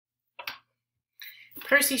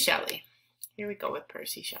Percy Shelley. Here we go with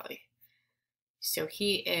Percy Shelley. So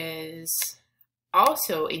he is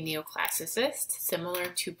also a neoclassicist, similar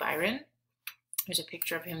to Byron. There's a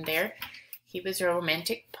picture of him there. He was a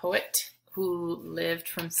romantic poet who lived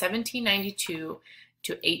from 1792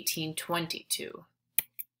 to 1822.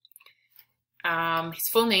 His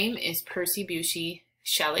full name is Percy Bysshe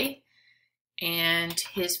Shelley, and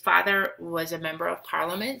his father was a member of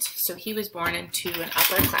Parliament, so he was born into an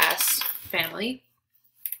upper class family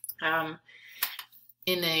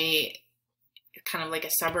in a kind of like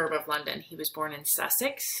a suburb of London. He was born in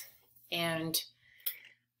Sussex, and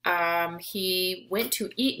he went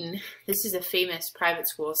to Eton. This is a famous private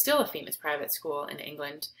school, still a famous private school in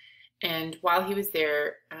England. And while he was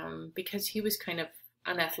there, because he was kind of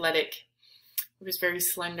unathletic, he was very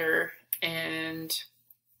slender and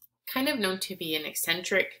kind of known to be an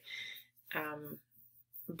eccentric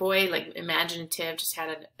boy, like imaginative, just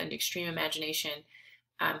had an extreme imagination.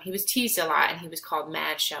 He was teased a lot, and he was called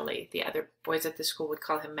Mad Shelley. The other boys at the school would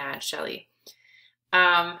call him Mad Shelley.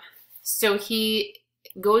 So he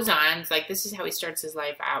goes on, like this is how he starts his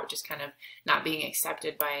life out, just kind of not being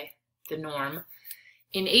accepted by the norm.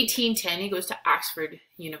 In 1810, he goes to Oxford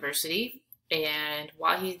University, and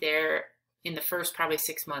while he's there, in the first probably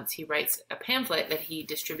 6 months, he writes a pamphlet that he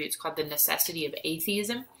distributes called The Necessity of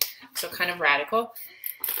Atheism, so kind of radical.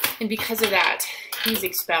 And because of that, he's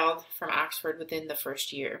expelled from Oxford within the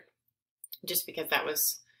first year, just because that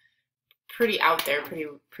was pretty out there,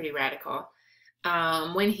 pretty radical.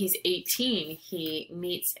 When he's 18, he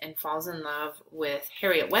meets and falls in love with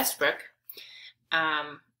Harriet Westbrook.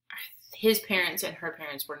 His parents and her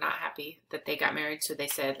parents were not happy that they got married, so they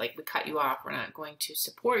said, like, we cut you off, we're not going to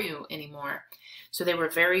support you anymore. So they were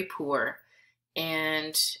very poor,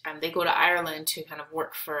 and they go to Ireland to kind of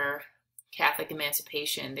work for Catholic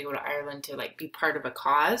emancipation. They go to Ireland to like be part of a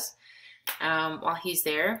cause while he's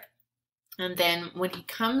there. And then when he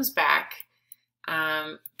comes back,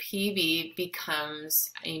 PB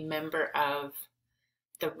becomes a member of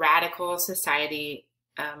the Radical Society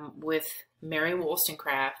with Mary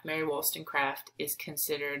Wollstonecraft. Mary Wollstonecraft is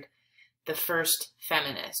considered the first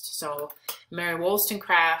feminist. So Mary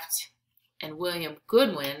Wollstonecraft and William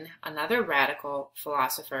Goodwin, another radical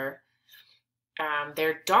philosopher,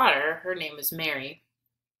 their daughter, her name is Mary,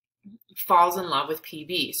 falls in love with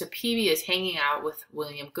PB. So PB is hanging out with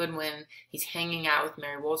William Goodwin. He's hanging out with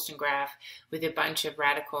Mary Wollstonecraft, with a bunch of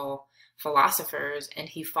radical philosophers, and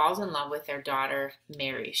he falls in love with their daughter,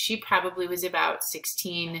 Mary. She probably was about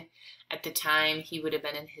 16 at the time. He would have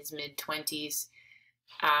been in his mid-20s.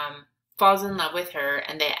 Falls in love with her,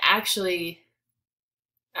 and they actually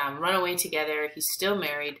run away together. He's still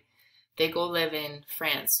married. They go live in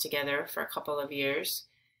France together for a couple of years.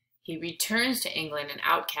 He returns to England an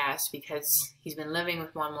outcast because he's been living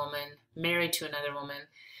with one woman, married to another woman.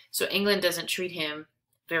 So England doesn't treat him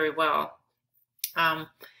very well.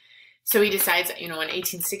 So he decides, in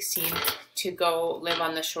 1816 to go live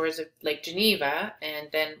on the shores of Lake Geneva. And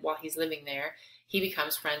then while he's living there, he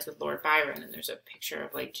becomes friends with Lord Byron. And there's a picture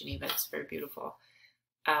of Lake Geneva. It's very beautiful.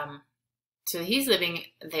 So he's living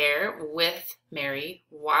there with Mary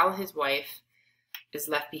while his wife is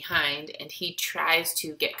left behind, and he tries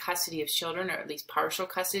to get custody of children, or at least partial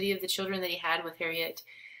custody of the children that he had with Harriet,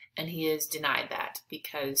 and he is denied that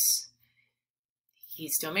because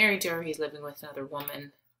he's still married to her. He's living with another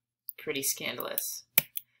woman. Pretty scandalous.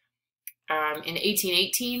 In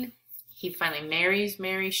 1818, he finally marries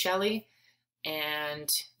Mary Shelley, and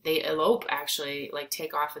they elope, actually, like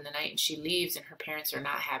take off in the night, and she leaves, and her parents are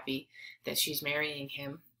not happy that she's marrying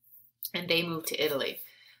him, and they move to Italy.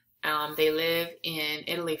 They live in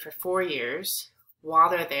Italy for 4 years. While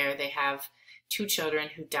they're there, they have 2 children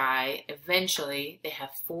who die. Eventually, they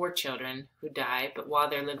have 4 children who die, but while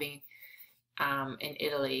they're living in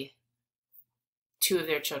Italy, 2 of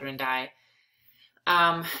their children die.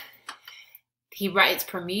 He writes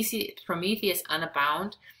Prometheus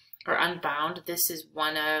Unbound. This is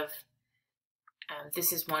one of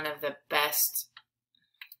the best,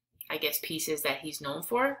 I guess, pieces that he's known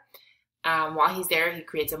for. While he's there, he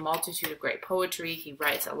creates a multitude of great poetry. He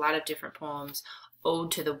writes a lot of different poems.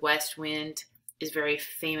 Ode to the West Wind is very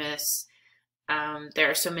famous.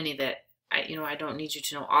 There are so many that I don't need you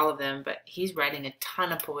to know all of them, but he's writing a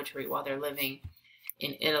ton of poetry while they're living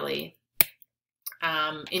in Italy.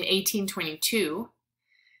 In 1822,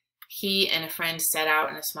 he and a friend set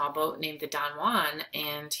out in a small boat named the Don Juan,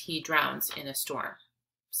 and he drowns in a storm.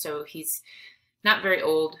 So he's not very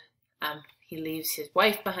old. He leaves his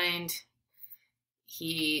wife behind.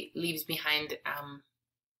 He leaves behind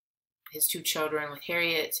his 2 children with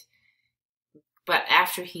Harriet, But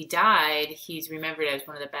after he died, he's remembered as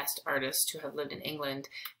one of the best artists to have lived in England.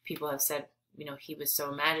 People have said, you know, he was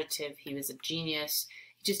so imaginative, he was a genius.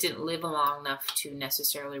 He just didn't live long enough to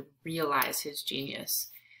necessarily realize his genius.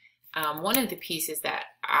 One of the pieces that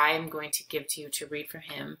I'm going to give to you to read from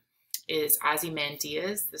him is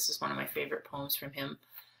Ozymandias. This is one of my favorite poems from him.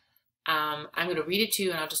 I'm going to read it to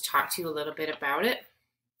you, and I'll just talk to you a little bit about it.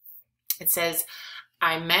 It says,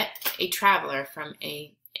 I met a traveler from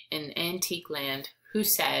an antique land who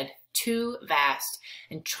said, 2 vast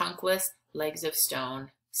and trunkless legs of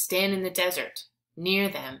stone stand in the desert. Near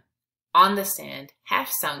them, on the sand,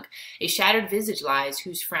 half sunk, a shattered visage lies,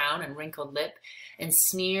 whose frown and wrinkled lip and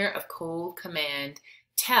sneer of cold command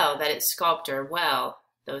tell that its sculptor well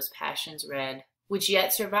those passions read, which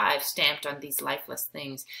yet survive stamped on these lifeless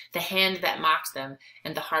things, the hand that mocked them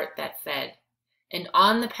and the heart that fed. And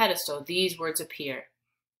on the pedestal these words appear,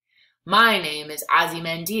 my name is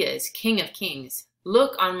Ozymandias, King of Kings.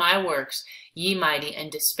 Look on my works, ye mighty,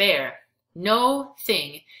 and despair. No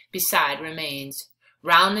thing beside remains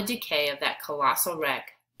round the decay of that colossal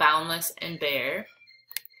wreck, boundless and bare.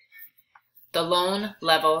 The lone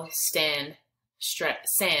level sands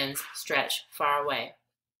stretch far away.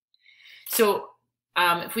 So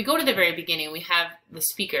if we go to the very beginning, we have the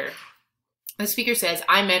speaker. The speaker says,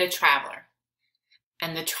 I met a traveler.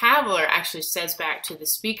 And the traveler actually says back to the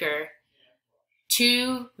speaker,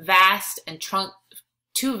 2 vast and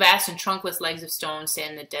trunkless legs of stone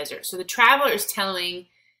stand in the desert. So the traveler is telling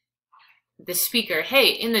the speaker, hey,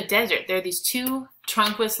 in the desert, there are these 2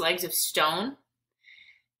 trunkless legs of stone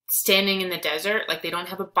standing in the desert. Like, they don't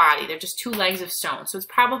have a body. They're just 2 legs of stone. So it's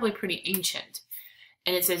probably pretty ancient.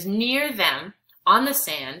 And it says, near them, on the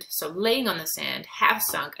sand, so laying on the sand, half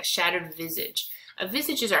sunk, a shattered visage. A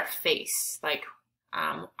visage is our face, like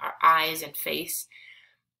our eyes and face.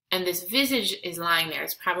 And this visage is lying there.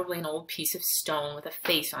 It's probably an old piece of stone with a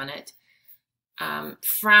face on it,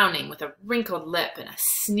 frowning with a wrinkled lip and a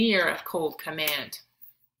sneer of cold command.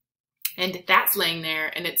 And that's laying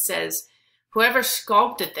there, and it says, whoever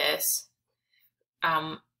sculpted this,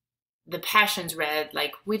 the passions read,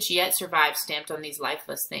 like, which yet survive, stamped on these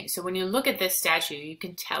lifeless things. So when you look at this statue, you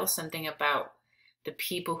can tell something about the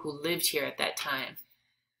people who lived here at that time.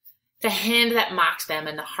 The hand that mocked them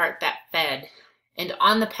and the heart that fed. And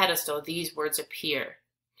on the pedestal, these words appear.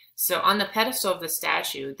 So on the pedestal of the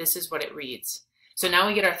statue, this is what it reads. So now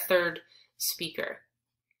we get our third speaker.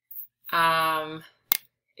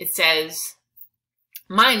 It says,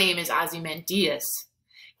 my name is Ozymandias,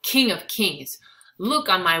 King of Kings. Look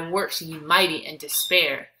on my works, ye mighty, and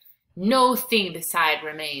despair. No thing beside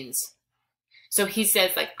remains. So he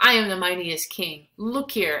says, like, I am the mightiest king.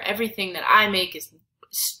 Look here, everything that I make is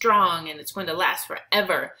strong and it's going to last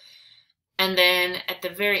forever. And then at the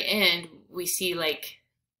very end, we see, like,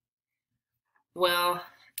 well,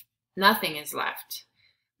 nothing is left.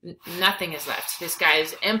 Nothing is left. This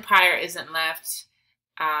guy's empire isn't left.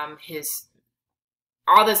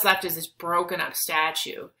 All that's left is this broken up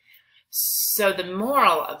statue. So the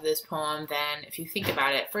moral of this poem, then, if you think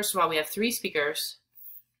about it, first of all, we have 3 speakers,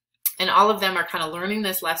 and all of them are kind of learning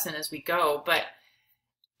this lesson as we go. But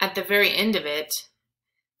at the very end of it,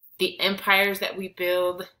 the empires that we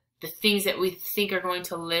build, the things that we think are going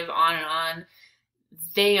to live on and on,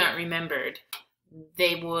 they aren't remembered.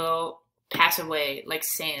 They will pass away like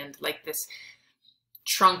sand, like this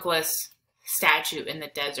trunkless statue in the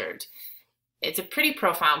desert. It's a pretty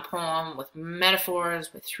profound poem with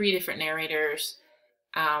metaphors, with 3 different narrators.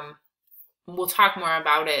 We'll talk more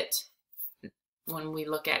about it when we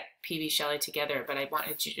look at P.B. Shelley together, but I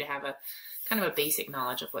wanted you to have a kind of a basic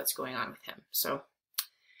knowledge of what's going on with him. So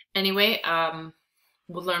anyway,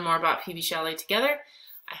 we'll learn more about P.B. Shelley together.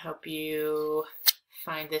 I hope you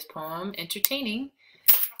find this poem entertaining.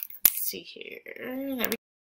 Let's see here. There we go.